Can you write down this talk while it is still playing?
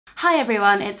Hi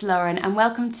everyone, it's Lauren and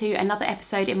welcome to another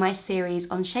episode in my series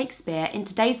on Shakespeare. In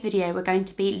today's video we're going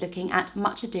to be looking at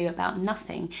Much Ado About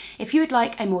Nothing. If you would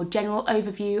like a more general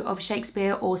overview of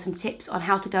Shakespeare or some tips on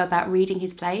how to go about reading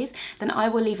his plays, then I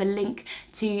will leave a link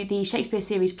to the Shakespeare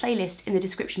Series playlist in the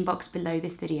description box below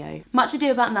this video. Much Ado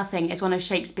About Nothing is one of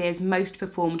Shakespeare's most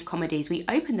performed comedies. We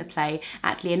open the play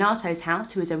at Leonato's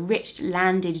house, who is a rich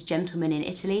landed gentleman in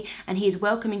Italy, and he is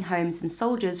welcoming home some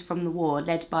soldiers from the war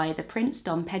led by the Prince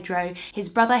Don Pedro, his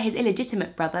brother, his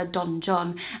illegitimate brother, Don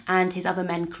John, and his other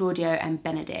men, Claudio and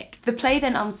Benedick. The play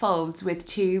then unfolds with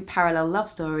two parallel love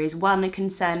stories, one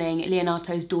concerning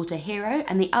Leonato's daughter Hero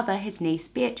and the other his niece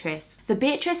Beatrice. The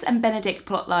Beatrice and Benedick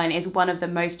plotline is one of the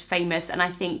most famous, and I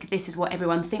think this is what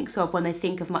everyone thinks of when they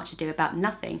think of Much Ado About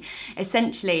Nothing.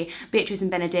 Essentially, Beatrice and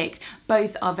Benedick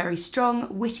both are very strong,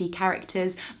 witty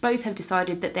characters, both have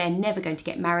decided that they're never going to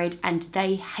get married, and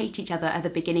they hate each other at the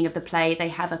beginning of the play. They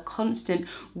have a constant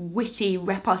witty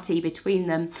repartee between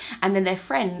them, and then their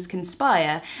friends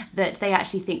conspire that they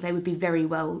actually think they would be very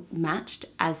well matched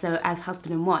as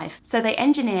husband and wife. So they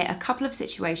engineer a couple of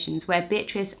situations where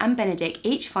Beatrice and Benedick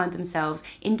each find themselves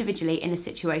individually in a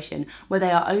situation where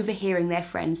they are overhearing their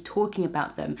friends talking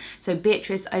about them. So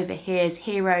Beatrice overhears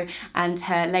Hero and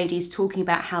her ladies talking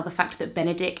about how the fact that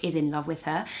Benedick is in love with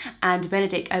her, and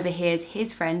Benedick overhears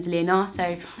his friends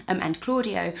Leonato and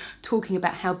Claudio talking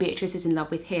about how Beatrice is in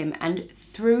love with him, and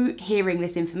through hearing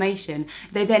this information,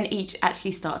 they then each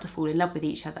actually start to fall in love with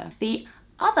each other. The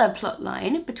other plot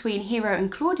line between Hero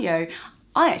and Claudio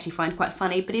I actually find quite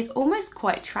funny, but is almost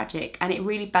quite tragic, and it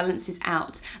really balances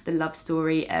out the love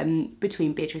story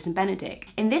between Beatrice and Benedick.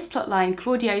 In this plotline,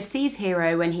 Claudio sees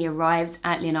Hero when he arrives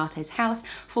at Leonato's house,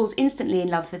 falls instantly in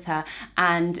love with her,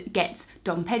 and gets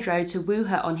Don Pedro to woo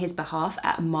her on his behalf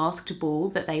at a masked ball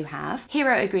that they have.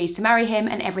 Hero agrees to marry him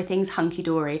and everything's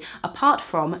hunky-dory, apart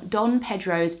from Don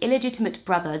Pedro's illegitimate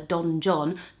brother, Don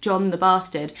John, John the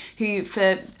Bastard, who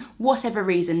for whatever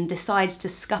reason decides to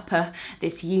scupper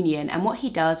this union, and what he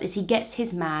does is he gets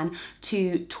his man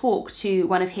to talk to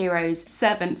one of Hero's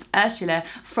servants, Ursula,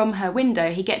 from her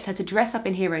window. He gets her to dress up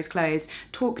in Hero's clothes,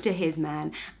 talk to his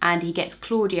man, and he gets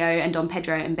Claudio and Don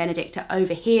Pedro and Benedick to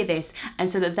overhear this,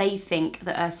 and so that they think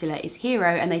that Ursula is Hero,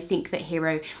 and they think that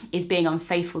Hero is being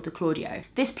unfaithful to Claudio.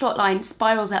 This plotline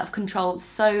spirals out of control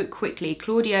so quickly.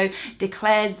 Claudio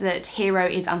declares that Hero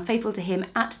is unfaithful to him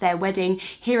at their wedding.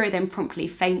 Hero then promptly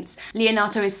faints.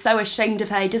 Leonato is so ashamed of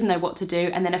her, he doesn't know what to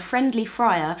do, and then a friendly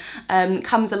friar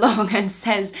comes along and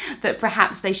says that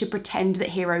perhaps they should pretend that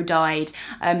Hero died,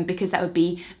 because that would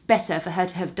be better for her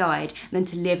to have died than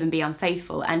to live and be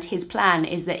unfaithful. And his plan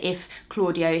is that if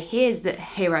Claudio hears that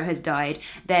Hero has died,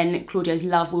 then Claudio's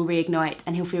love will reignite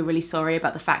and he'll feel really sorry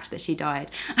about the fact that she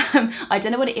died. I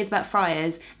don't know what it is about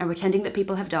friars and pretending that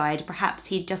people have died. Perhaps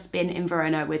he'd just been in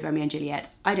Verona with Romeo and Juliet.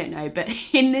 I don't know, but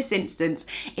in this instance,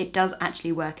 it does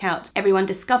actually work out. Everyone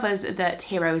discovers that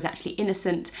Hero is actually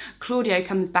innocent. Claudio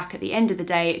comes back at the end of the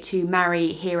day to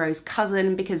marry Hero's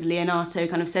cousin because Leonato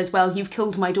kind of says, well, you've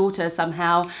killed my daughter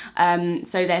somehow,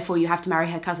 so therefore you have to marry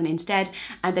her cousin instead.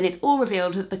 And then it's all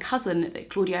revealed that the cousin that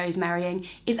Claudio is marrying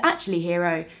is actually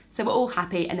Hero. So we're all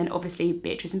happy, and then obviously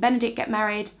Beatrice and Benedick get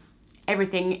married.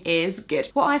 Everything is good.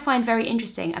 What I find very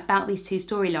interesting about these two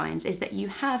storylines is that you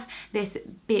have this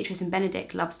Beatrice and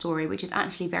Benedick love story, which is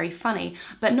actually very funny,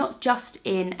 but not just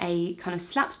in a kind of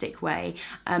slapstick way,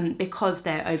 because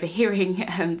they're overhearing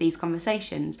these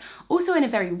conversations, also in a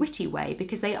very witty way,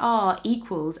 because they are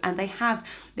equals and they have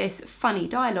this funny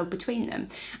dialogue between them.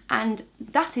 And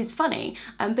that is funny,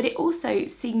 but it also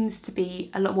seems to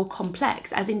be a lot more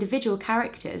complex. As individual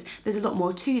characters, there's a lot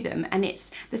more to them, and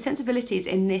it's the sensibilities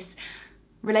in this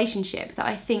relationship that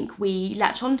I think we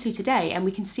latch onto today, and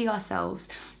we can see ourselves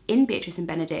in Beatrice and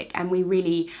Benedick, and we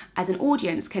really, as an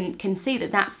audience, can see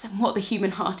that that's what the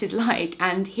human heart is like,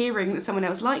 and hearing that someone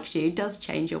else likes you does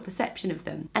change your perception of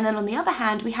them. And then on the other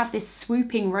hand, we have this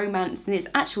swooping romance, and it's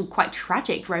actual quite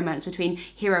tragic romance between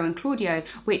Hero and Claudio,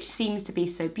 which seems to be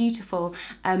so beautiful,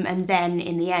 and then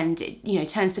in the end it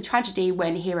turns to tragedy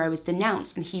when Hero is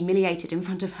denounced and humiliated in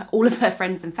front of all of her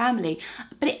friends and family,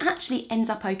 but it actually ends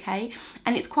up okay,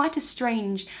 and it's quite a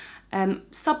strange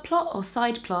subplot or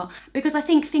side plot, because I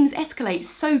think things escalate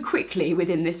so quickly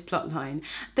within this plotline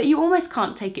that you almost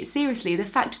can't take it seriously. The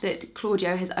fact that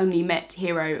Claudio has only met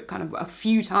Hero kind of a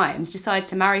few times, decides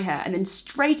to marry her, and then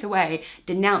straight away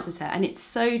denounces her, and it's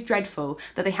so dreadful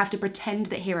that they have to pretend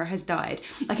that Hero has died.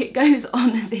 Like, it goes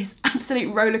on this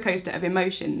absolute roller coaster of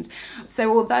emotions.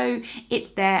 So although it's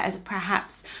there as a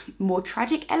perhaps more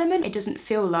tragic element, it doesn't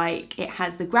feel like it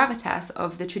has the gravitas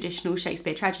of the traditional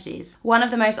Shakespeare tragedies. One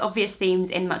of the most obvious obvious themes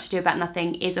in Much Ado About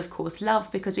Nothing is of course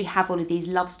love, because we have all of these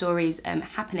love stories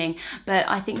happening, but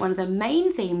I think one of the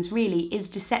main themes really is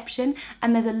deception,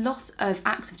 and there's a lot of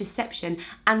acts of deception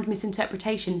and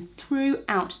misinterpretation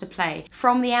throughout the play.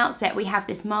 From the outset we have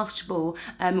this masked ball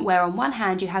where on one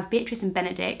hand you have Beatrice and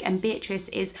Benedick, and Beatrice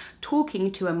is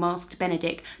talking to a masked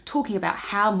Benedick, talking about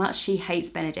how much she hates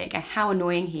Benedick and how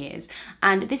annoying he is.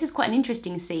 And this is quite an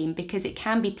interesting scene because it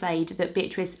can be played that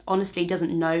Beatrice honestly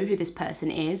doesn't know who this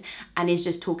person is and is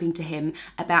just talking to him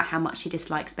about how much she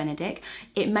dislikes Benedick.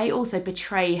 It may also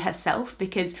betray herself,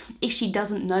 because if she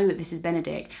doesn't know that this is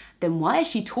Benedick, then why is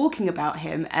she talking about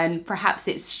him? And perhaps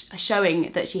it's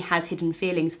showing that she has hidden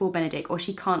feelings for Benedick, or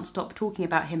she can't stop talking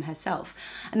about him herself.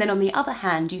 And then on the other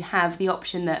hand, you have the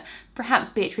option that perhaps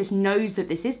Beatrice knows that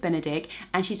this is Benedick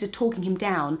and she's just talking him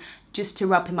down just to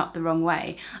rub him up the wrong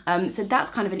way. So that's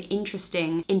kind of an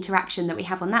interesting interaction that we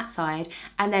have on that side.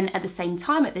 And then at the same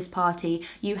time at this party,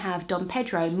 you have Don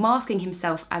Pedro masking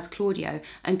himself as Claudio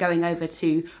and going over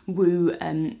to woo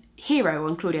Hero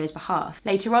on Claudio's behalf.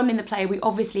 Later on in the play we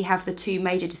obviously have the two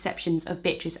major deceptions of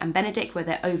Beatrice and Benedick, where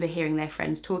they're overhearing their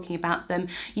friends talking about them.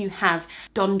 You have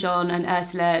Don John and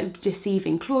Ursula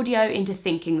deceiving Claudio into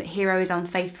thinking that Hero is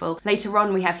unfaithful. Later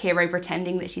on we have Hero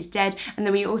pretending that she's dead, and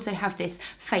then we also have this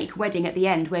fake wedding at the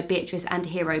end where Beatrice and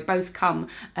Hero both come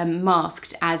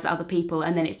masked as other people,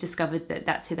 and then it's discovered that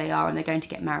that's who they are and they're going to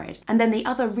get married. And then the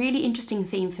other really interesting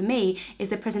theme for me is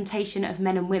the presentation of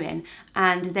men and women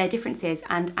and their differences,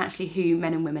 and actually who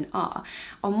men and women are.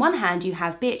 On one hand you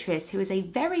have Beatrice, who is a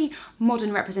very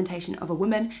modern representation of a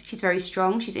woman. She's very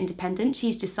strong, she's independent,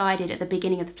 she's decided at the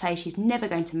beginning of the play she's never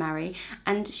going to marry,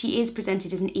 and she is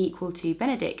presented as an equal to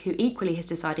Benedick, who equally has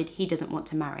decided he doesn't want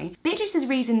to marry. Beatrice's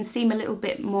reasons seem a little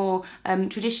bit more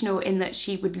traditional in that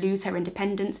she would lose her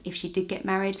independence if she did get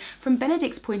married. From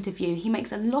Benedick's point of view, he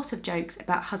makes a lot of jokes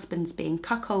about husbands being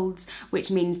cuckolds,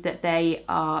 which means that they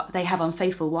have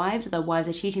unfaithful wives, or their wives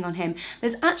are cheating on him.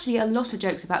 There's actually a lot of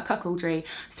jokes about cuckoldry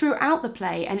throughout the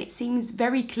play, and it seems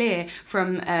very clear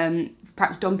from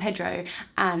perhaps Don Pedro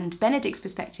and Benedick's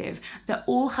perspective that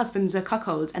all husbands are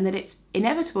cuckolds, and that it's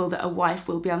inevitable that a wife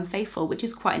will be unfaithful, which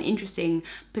is quite an interesting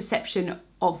perception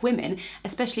of women,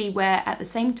 especially where at the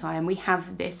same time we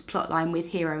have this plotline with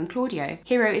Hero and Claudio.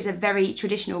 Hero is a very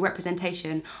traditional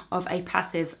representation of a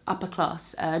passive upper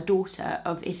class daughter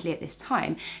of Italy at this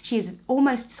time. She is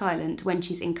almost silent when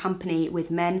she's in company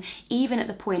with men, even at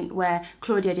the point where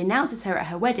Claudio denounces her at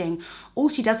her wedding. All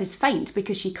she does is faint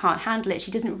because she can't handle it.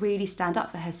 She doesn't really stand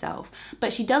up for herself,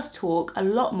 but she does talk a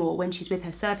lot more when she's with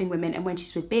her serving women, and when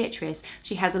she's with Beatrice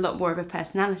she has a lot more of a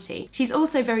personality. She's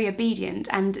also very obedient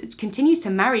and continues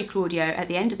to marry Claudio at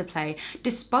the end of the play,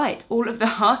 despite all of the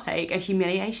heartache and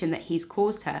humiliation that he's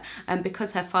caused her,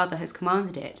 because her father has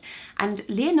commanded it. And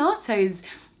Leonato's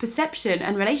perception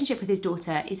and relationship with his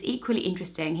daughter is equally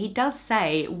interesting. He does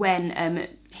say when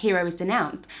Hero is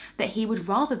denounced that he would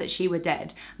rather that she were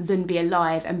dead than be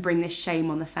alive and bring this shame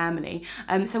on the family.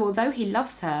 So although he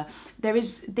loves her, there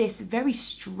is this very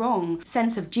strong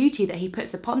sense of duty that he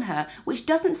puts upon her, which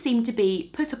doesn't seem to be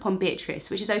put upon Beatrice,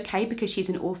 which is okay because she's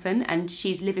an orphan and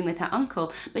she's living with her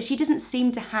uncle, but she doesn't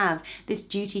seem to have this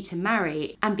duty to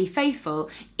marry and be faithful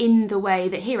in the way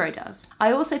that Hero does.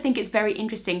 I also think it's very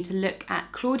interesting to look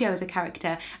at Claudio as a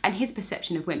character and his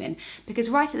perception of women, because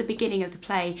right at the beginning of the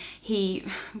play he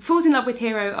falls in love with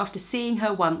Hero after seeing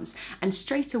her once and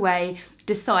straight away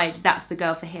decides that's the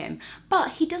girl for him.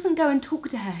 But he doesn't go and talk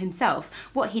to her himself.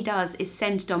 What he does is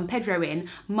send Don Pedro in,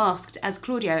 masked as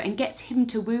Claudio, and gets him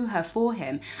to woo her for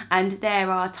him. And there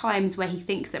are times where he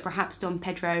thinks that perhaps Don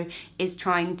Pedro is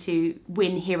trying to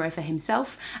win Hero for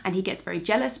himself, and he gets very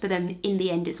jealous, but then in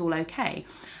the end it's all okay.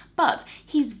 But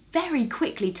he's very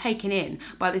quickly taken in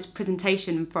by this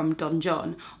presentation from Don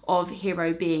John of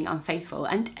Hero being unfaithful.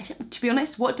 And to be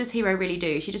honest, what does Hero really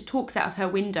do? She just talks out of her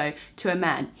window to a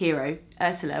man, Hero,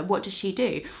 Ursula. What does she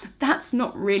do? That's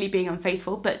not really being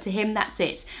unfaithful, but to him that's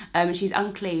it. She's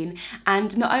unclean.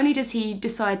 And not only does he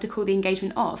decide to call the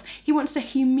engagement off, he wants to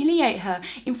humiliate her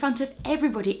in front of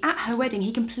everybody at her wedding.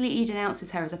 He completely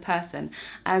denounces her as a person.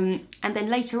 And then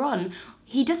later on,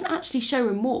 he doesn't actually show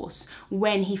remorse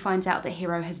when he finds out that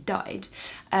Hero has died.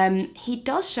 He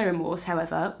does show remorse,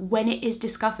 however, when it is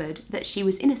discovered that she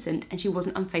was innocent and she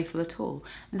wasn't unfaithful at all.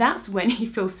 That's when he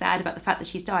feels sad about the fact that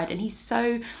she's died, and he's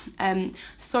so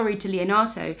sorry to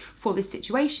Leonato for this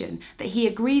situation that he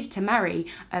agrees to marry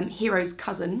Hero's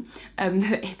cousin,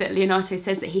 that Leonato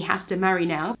says that he has to marry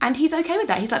now, and he's okay with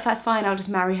that. He's like, that's fine, I'll just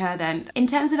marry her then. In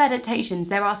terms of adaptations,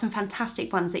 there are some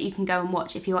fantastic ones that you can go and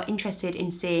watch if you are interested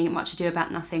in seeing Much Ado About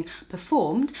About Nothing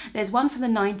performed. There's one from the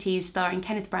 90s starring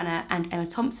Kenneth Branagh and Emma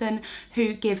Thompson,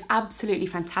 who give absolutely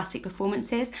fantastic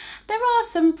performances. There are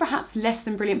some perhaps less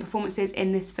than brilliant performances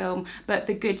in this film, but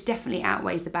the good definitely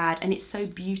outweighs the bad, and it's so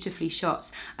beautifully shot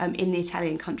in the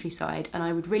Italian countryside, and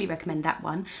I would really recommend that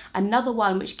one. Another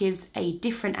one which gives a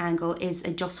different angle is a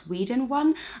Joss Whedon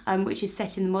one, which is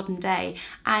set in the modern day,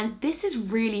 and this is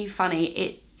really funny.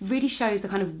 It really shows the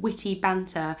kind of witty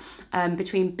banter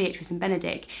between Beatrice and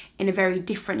Benedict in a very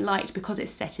different light because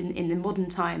it's set in the modern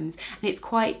times, and it's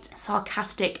quite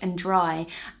sarcastic and dry,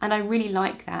 and I really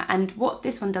like that. And what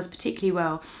this one does particularly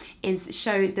well is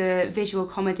show the visual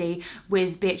comedy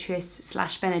with Beatrice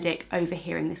 / Benedict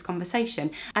overhearing this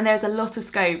conversation, and there's a lot of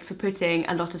scope for putting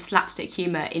a lot of slapstick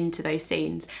humour into those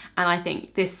scenes, and I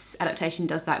think this adaptation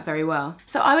does that very well.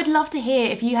 So I would love to hear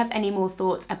if you have any more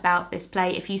thoughts about this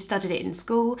play, if you studied it in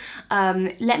school.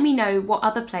 Let me know what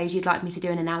other plays you'd like me to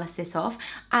do an analysis of,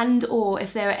 and or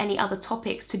if there are any other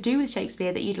topics to do with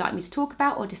Shakespeare that you'd like me to talk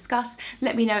about or discuss.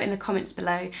 Let me know in the comments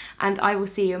below, and I will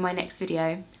see you in my next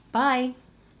video. Bye!